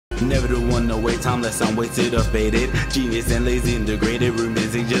Never the one to wait time unless I'm wasted or faded. Genius and lazy and degraded, room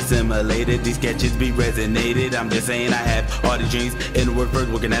isn't just simulated. These sketches be resonated. I'm just saying I have all these dreams. In the work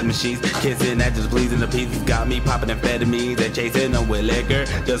first, working at machines, kissing at just pleasing the pieces. Got me popping amphetamines and chasing them with liquor,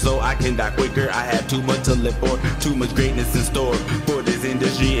 just so I can die quicker. I have too much to live for, too much greatness in store for this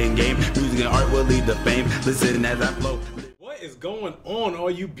industry and game. Music and art will lead to fame. Listen as I flow. What is going on,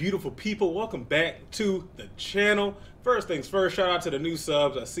 all you beautiful people? Welcome back to the channel. First things first, shout out to the new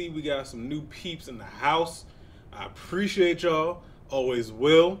subs. I see we got some new peeps in the house. I appreciate y'all, always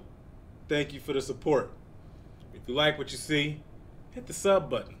will. Thank you for the support. If you like what you see, hit the sub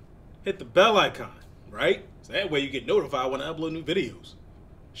button, hit the bell icon, right? So that way you get notified when I upload new videos.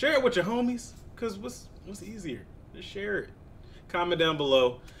 Share it with your homies, cause what's easier? Just share it. Comment down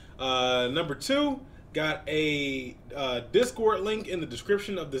below. Number 2, got a Discord link in the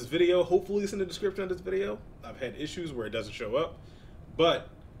description of this video. Hopefully it's in the description of this video. I've had issues where it doesn't show up, but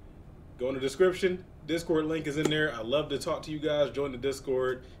go in the description. Discord link is in there. I love to talk to you guys. Join the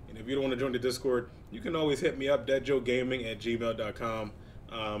Discord, and if you don't want to join the Discord, you can always hit me up, deadjoegaming@gmail.com,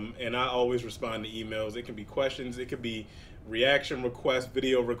 and I always respond to emails. It can be questions, it could be reaction requests,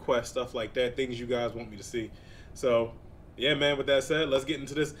 video requests, stuff like that, things you guys want me to see. So yeah, man, with that said, let's get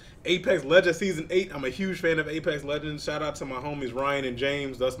into this Apex Legends Season 8. I'm a huge fan of Apex Legends. Shout out to my homies Ryan and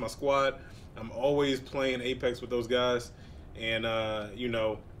James. That's my squad. I'm always playing Apex with those guys. And, you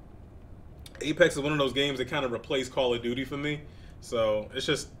know, Apex is one of those games that kind of replaced Call of Duty for me. So it's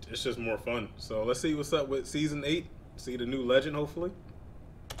just more fun. So let's see what's up with Season 8. See the new legend, hopefully.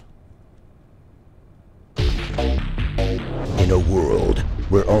 In a world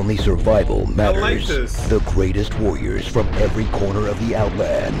where only survival matters, the greatest warriors from every corner of the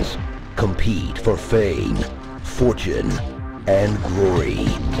Outlands compete for fame, fortune, and glory.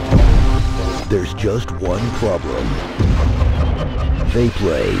 There's just one problem. They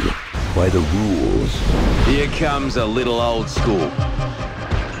play by the rules. Here comes a little old school.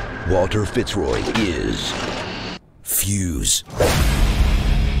 Walter Fitzroy is Fuse.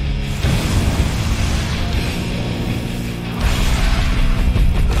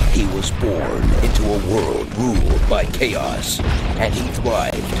 He was born into a world ruled by chaos, and he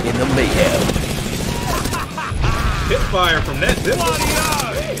thrived in the mayhem. Hit fire from that distance.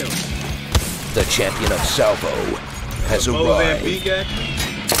 The champion of Salvo has arrived. Ooh,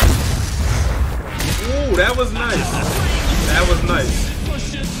 that was nice. That was nice.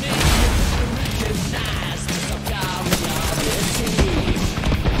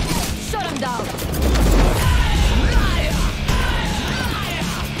 Shut him down.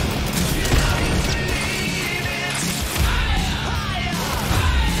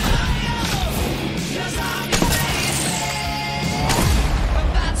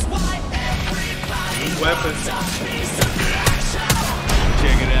 Weapons.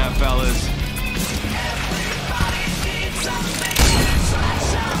 Check it out, fellas.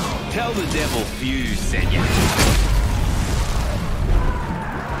 Tell the devil Fuse sent you.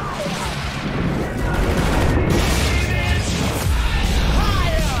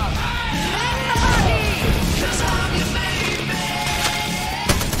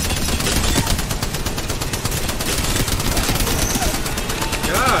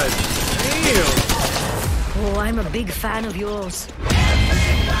 God damn. Oh, I'm a big fan of yours.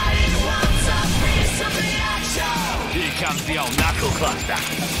 Here comes the old knuckle cluster.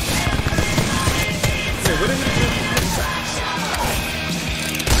 Hey, what is it?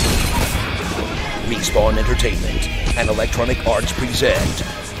 Respawn Entertainment and Electronic Arts present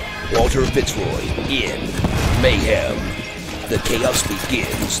Walter Fitzroy in Mayhem. The chaos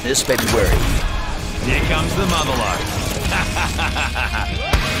begins this February. Here comes the motherlode.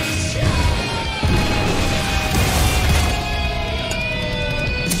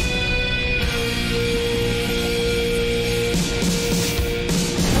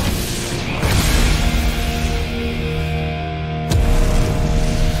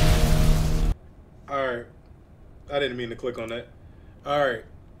 I didn't mean to click on that. Alright.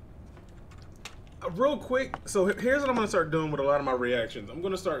 Real quick, so here's what I'm going to start doing with a lot of my reactions. I'm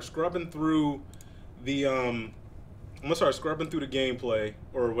going to start scrubbing through the gameplay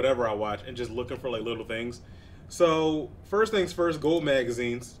or whatever I watch and just looking for like little things. So first things first, gold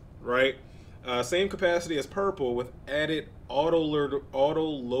magazines, right? Same capacity as purple with added auto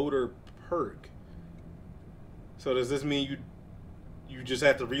loader perk. So does this mean you just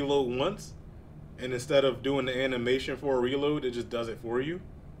have to reload once? And instead of doing the animation for a reload, it just does it for you?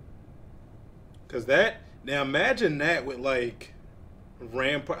 Because that, now imagine that with like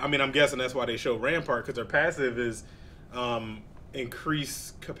Rampart. I mean, I'm guessing that's why they show Rampart, because their passive is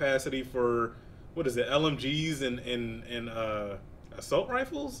increased capacity for, what is it, LMGs and assault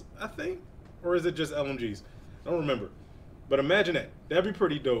rifles, I think? Or is it just LMGs? I don't remember. But imagine that. That'd be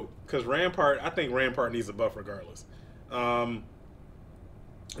pretty dope. Because Rampart, I think Rampart needs a buff regardless. Not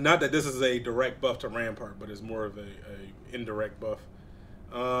that this is a direct buff to Rampart, but it's more of a indirect buff.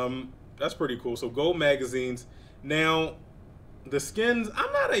 That's pretty cool. So gold magazines. Now, the skins,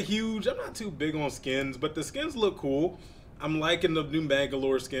 I'm not too big on skins, but the skins look cool. I'm liking the new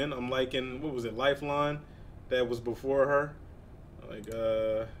Bangalore skin. I'm liking, what was it, Lifeline? That was before her. Like,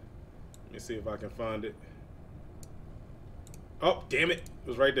 let me see if I can find it. Oh, damn it. It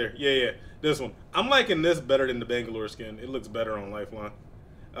was right there. Yeah. This one. I'm liking this better than the Bangalore skin. It looks better on Lifeline.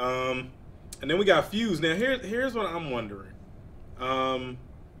 And then we got Fuse. Now, here's what I'm wondering.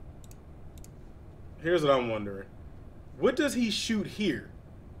 What does he shoot here?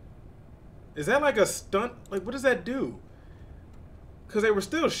 Is that like a stunt? Like, what does that do? Because they were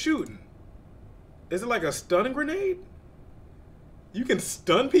still shooting. Is it like a stun grenade? You can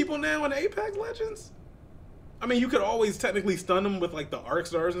stun people now in Apex Legends? I mean, you could always technically stun them with like the arc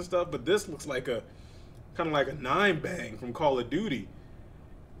stars and stuff, but this looks like a kind of like a 9-bang from Call of Duty.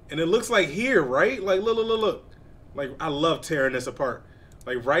 And it looks like here, right? Like, look. Like, I love tearing this apart.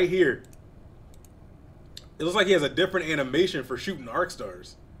 Like, right here. It looks like he has a different animation for shooting arc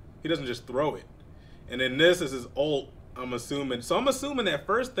stars. He doesn't just throw it. And then this is his ult, I'm assuming. So I'm assuming that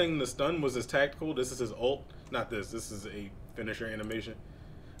first thing, the stun, was his tactical. This is his ult. Not this. This is a finisher animation.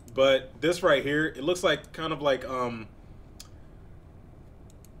 But this right here, it looks like kind of like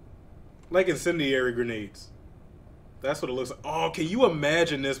incendiary grenades. That's what it looks like. Oh, can you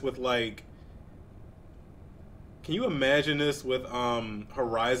imagine this with like... Can you imagine this with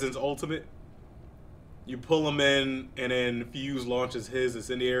Horizon's ultimate? You pull him in, and then Fuse launches his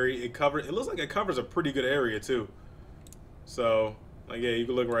incendiary. It looks like it covers a pretty good area too. So, like, yeah, you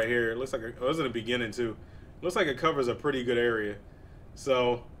can look right here. It looks like it was in the beginning too. It looks like it covers a pretty good area.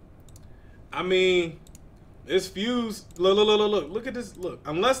 So, I mean, it's Fuse. Look at this. Look,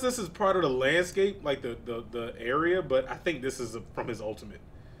 unless this is part of the landscape, like the area, but I think this is from his ultimate.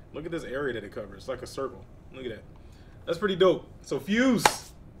 Look at this area that it covers. It's like a circle. Look at that. That's pretty dope. So Fuse,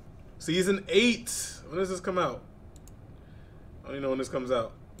 Season 8. When does this come out? I don't even know when this comes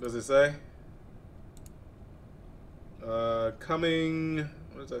out. Does it say? Coming,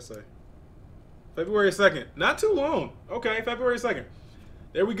 what does that say? February 2nd. Not too long. Okay, February 2nd.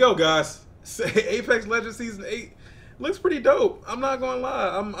 There we go, guys. Apex Legends Season 8 looks pretty dope. I'm not gonna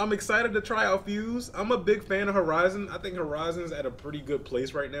lie. I'm excited to try out Fuse. I'm a big fan of Horizon. I think Horizon's at a pretty good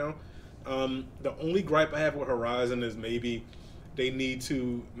place right now. The only gripe I have with Horizon is maybe they need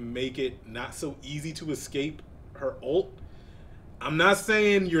to make it not so easy to escape her ult. I'm not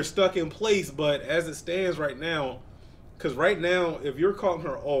saying you're stuck in place, but as it stands right now, because right now, if you're calling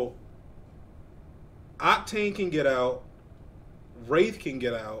her ult, Octane can get out, Wraith can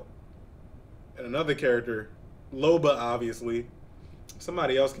get out, and another character, Loba, obviously.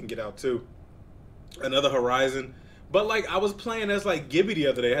 Somebody else can get out too. Another Horizon. But like, I was playing as like Gibby the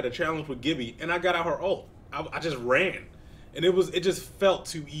other day. I had a challenge with Gibby, and I got out her ult. I just ran, and it just felt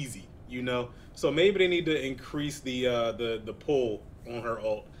too easy, you know. So maybe they need to increase the pull on her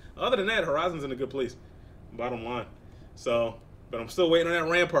ult. Other than that, Horizon's in a good place. Bottom line. So, but I'm still waiting on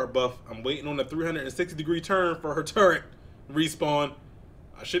that Rampart buff. I'm waiting on the 360-degree turn for her turret respawn.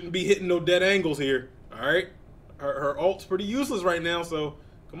 I shouldn't be hitting no dead angles here. All right, her ult's pretty useless right now. So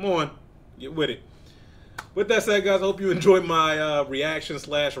come on, get with it. With that said, guys, I hope you enjoyed my reaction /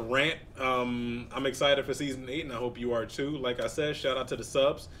 rant. I'm excited for Season 8, and I hope you are too. Like I said, shout out to the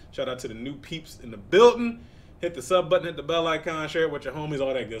subs. Shout out to the new peeps in the building. Hit the sub button, hit the bell icon, share it with your homies,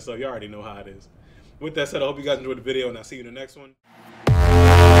 all that good stuff. You already know how it is. With that said, I hope you guys enjoyed the video, and I'll see you in the next one.